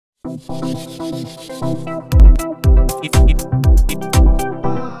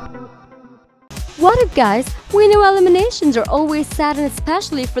What up, guys? We know eliminations are always sad, and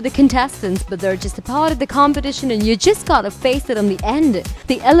especially for the contestants, but they're just a part of the competition and you just gotta face it on the end.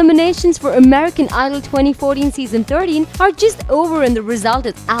 The eliminations for American Idol 2014 Season 13 are just over and the result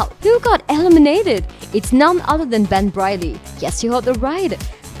is out. Who got eliminated? It's none other than Ben Briley. Yes, you heard the right.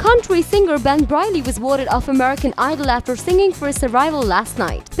 Country singer Ben Briley was voted off American Idol after singing for his survival last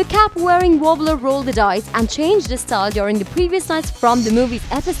night. The cap-wearing wobbler rolled the dice and changed his style during the previous nights from the movie's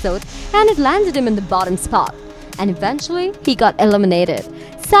episode, and it landed him in the bottom spot. And eventually, he got eliminated.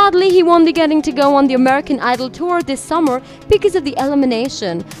 Sadly, he won't be getting to go on the American Idol tour this summer because of the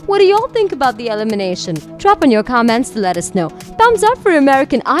elimination. What do y'all think about the elimination? Drop in your comments to let us know. Thumbs up for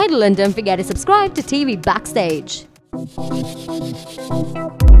American Idol and don't forget to subscribe to TV Backstage.